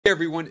Hey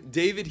everyone,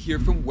 David here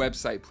from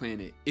Website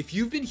Planet. If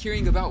you've been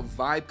hearing about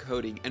vibe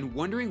coding and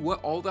wondering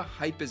what all the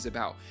hype is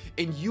about,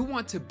 and you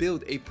want to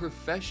build a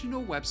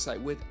professional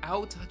website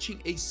without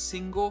touching a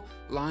single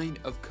line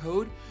of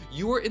code,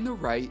 you are in the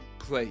right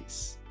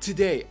place.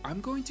 Today,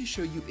 I'm going to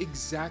show you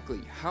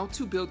exactly how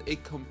to build a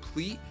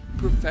complete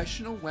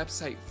professional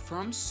website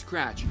from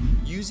scratch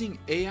using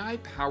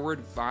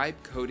AI-powered vibe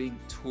coding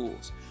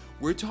tools.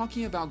 We're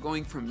talking about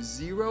going from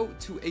zero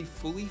to a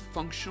fully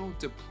functional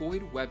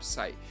deployed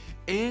website.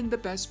 And the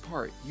best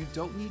part, you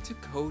don't need to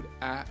code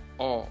at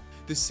all.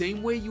 The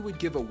same way you would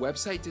give a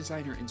website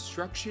designer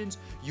instructions,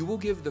 you will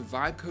give the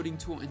vibe coding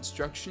tool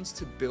instructions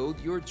to build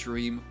your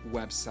dream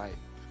website.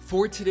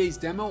 For today's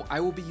demo,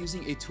 I will be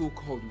using a tool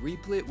called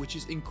Replit, which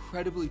is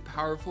incredibly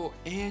powerful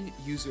and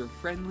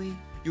user-friendly.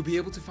 You'll be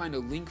able to find a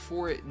link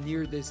for it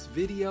near this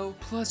video.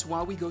 Plus,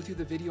 while we go through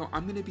the video,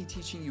 I'm going to be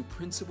teaching you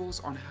principles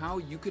on how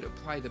you could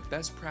apply the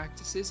best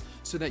practices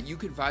so that you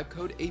could vibe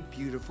code a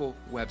beautiful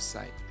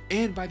website.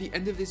 And by the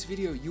end of this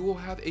video, you will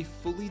have a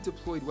fully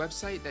deployed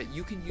website that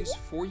you can use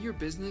for your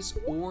business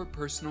or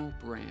personal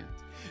brand.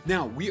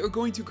 Now, we are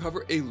going to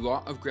cover a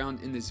lot of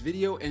ground in this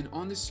video, and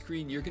on the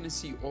screen, you're going to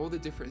see all the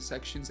different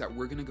sections that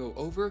we're going to go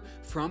over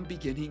from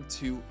beginning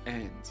to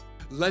end.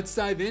 Let's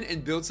dive in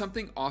and build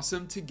something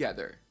awesome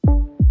together.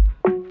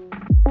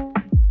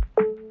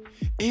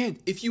 And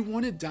if you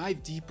want to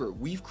dive deeper,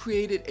 we've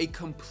created a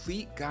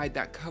complete guide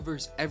that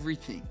covers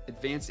everything: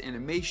 advanced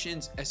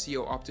animations,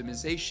 SEO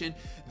optimization,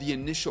 the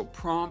initial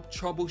prompt,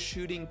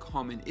 troubleshooting,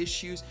 common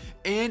issues,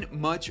 and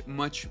much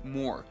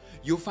more.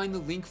 You'll find the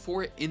link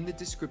for it in the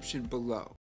description below.